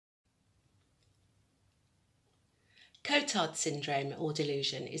Cotard syndrome or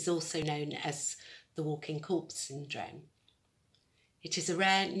delusion is also known as the walking corpse syndrome. It is a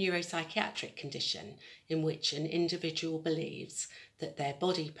rare neuropsychiatric condition in which an individual believes that their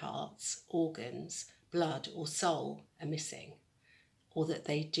body parts, organs, blood or soul are missing, or that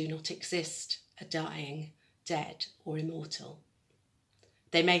they do not exist, are dying, dead or immortal.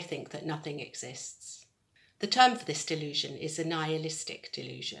 They may think that nothing exists. The term for this delusion is a nihilistic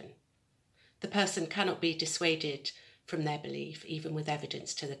delusion. The person cannot be dissuaded from their belief, even with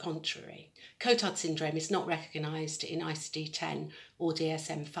evidence to the contrary. Cotard syndrome is not recognised in ICD-10 or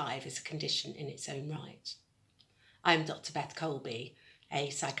DSM-5 as a condition in its own right. I am Dr. Beth Colby, a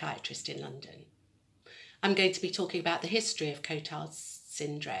psychiatrist in London. I'm going to be talking about the history of Cotard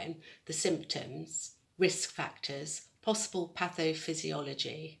syndrome, the symptoms, risk factors, possible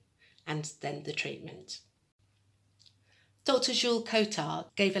pathophysiology, and then the treatment. Dr. Jules Cotard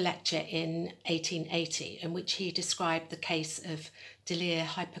gave a lecture in 1880 in which he described the case of delirium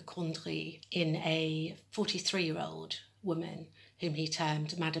hypochondrie in a 43-year-old woman whom he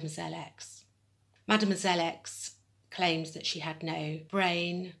termed Mademoiselle X. Mademoiselle X claims that she had no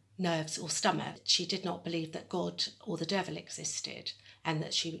brain, nerves or stomach. She did not believe that God or the devil existed and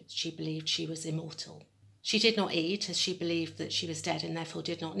that she believed she was immortal. She did not eat as she believed that she was dead and therefore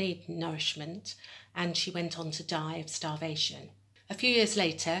did not need nourishment, and she went on to die of starvation. A few years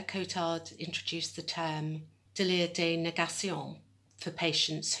later, Cotard introduced the term délire de négation for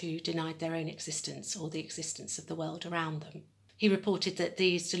patients who denied their own existence or the existence of the world around them. He reported that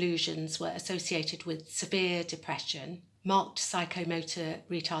these delusions were associated with severe depression, marked psychomotor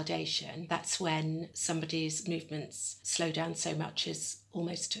retardation, that's when somebody's movements slow down so much as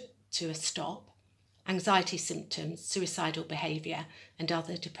almost to a stop, anxiety symptoms, suicidal behaviour, and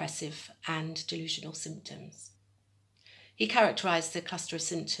other depressive and delusional symptoms. He characterised the cluster of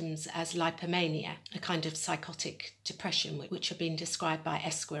symptoms as lipomania, a kind of psychotic depression which had been described by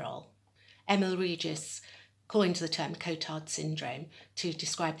Esquirol. Emil Regis coined the term Cotard syndrome to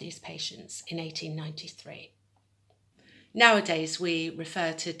describe these patients in 1893. Nowadays, we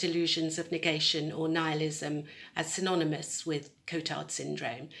refer to delusions of negation or nihilism as synonymous with Cotard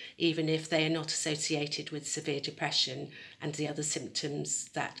syndrome, even if they are not associated with severe depression and the other symptoms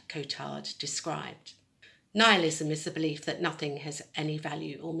that Cotard described. Nihilism is the belief that nothing has any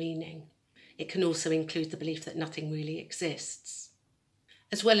value or meaning. It can also include the belief that nothing really exists.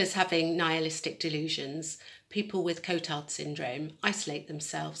 As well as having nihilistic delusions, people with Cotard syndrome isolate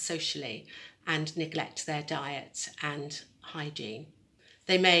themselves socially and neglect their diet and hygiene.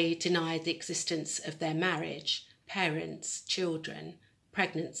 They may deny the existence of their marriage, parents, children,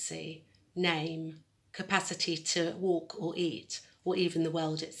 pregnancy, name, capacity to walk or eat, or even the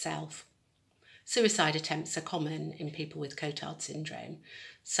world itself. Suicide attempts are common in people with Cotard syndrome.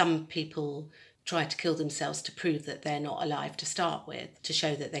 Some people try to kill themselves to prove that they're not alive to start with, to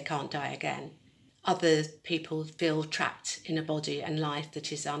show that they can't die again. Other people feel trapped in a body and life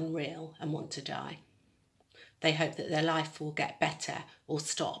that is unreal and want to die. They hope that their life will get better or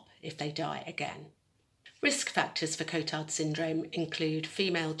stop if they die again. Risk factors for Cotard syndrome include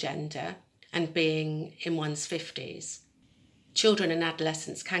female gender and being in one's 50s. Children and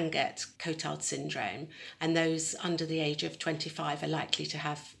adolescents can get Cotard syndrome, and those under the age of 25 are likely to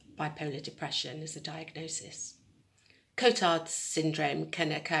have bipolar depression as a diagnosis. Cotard syndrome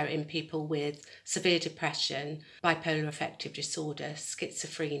can occur in people with severe depression, bipolar affective disorder,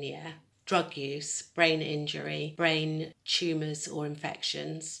 schizophrenia, drug use, brain injury, brain tumours or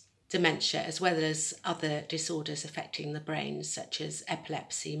infections, dementia, as well as other disorders affecting the brain such as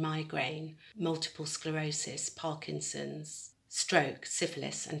epilepsy, migraine, multiple sclerosis, Parkinson's, stroke,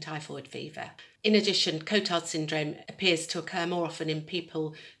 syphilis and typhoid fever. In addition, Cotard syndrome appears to occur more often in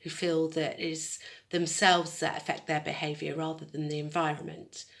people who feel that it is themselves that affect their behaviour rather than the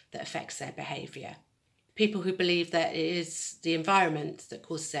environment that affects their behaviour. People who believe that it is the environment that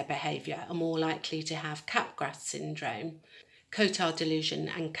causes their behaviour are more likely to have Capgras syndrome. Cotard delusion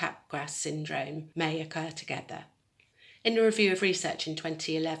and Capgras syndrome may occur together. In a review of research in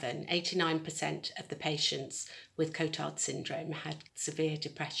 2011, 89% of the patients with Cotard syndrome had severe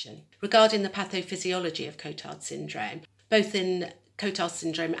depression. Regarding the pathophysiology of Cotard syndrome, both in Cotard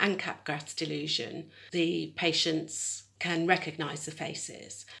syndrome and Capgras delusion, the patients can recognise the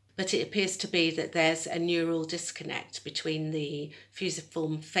faces, but it appears to be that there's a neural disconnect between the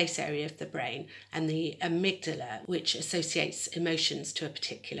fusiform face area of the brain and the amygdala, which associates emotions to a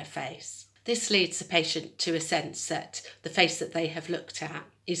particular face. This leads the patient to a sense that the face that they have looked at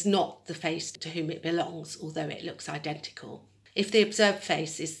is not the face to whom it belongs, although it looks identical. If the observed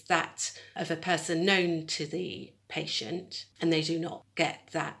face is that of a person known to the patient and they do not get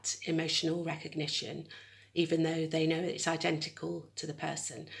that emotional recognition, even though they know it's identical to the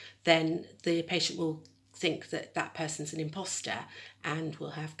person, then the patient will think that that person's an imposter and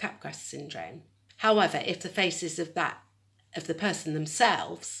will have Capgras syndrome. However, if the face is of the person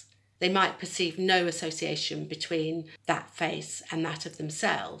themselves, they might perceive no association between that face and that of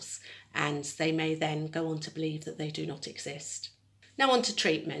themselves, and they may then go on to believe that they do not exist. Now on to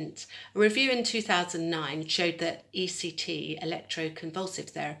treatment. A review in 2009 showed that ECT,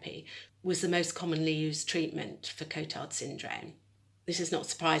 electroconvulsive therapy, was the most commonly used treatment for Cotard syndrome. This is not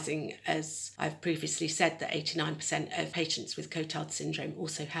surprising, as I've previously said that 89% of patients with Cotard syndrome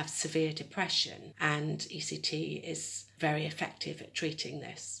also have severe depression, and ECT is very effective at treating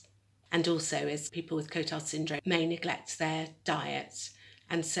this. And also, as people with Cotard syndrome may neglect their diet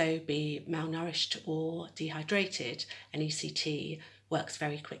and so be malnourished or dehydrated, and ECT works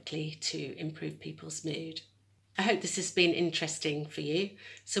very quickly to improve people's mood. I hope this has been interesting for you.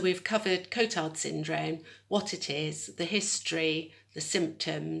 So we've covered Cotard syndrome, what it is, the history, the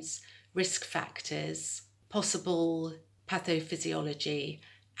symptoms, risk factors, possible pathophysiology,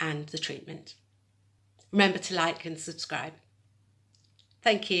 and the treatment. Remember to like and subscribe.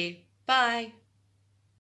 Thank you. Bye.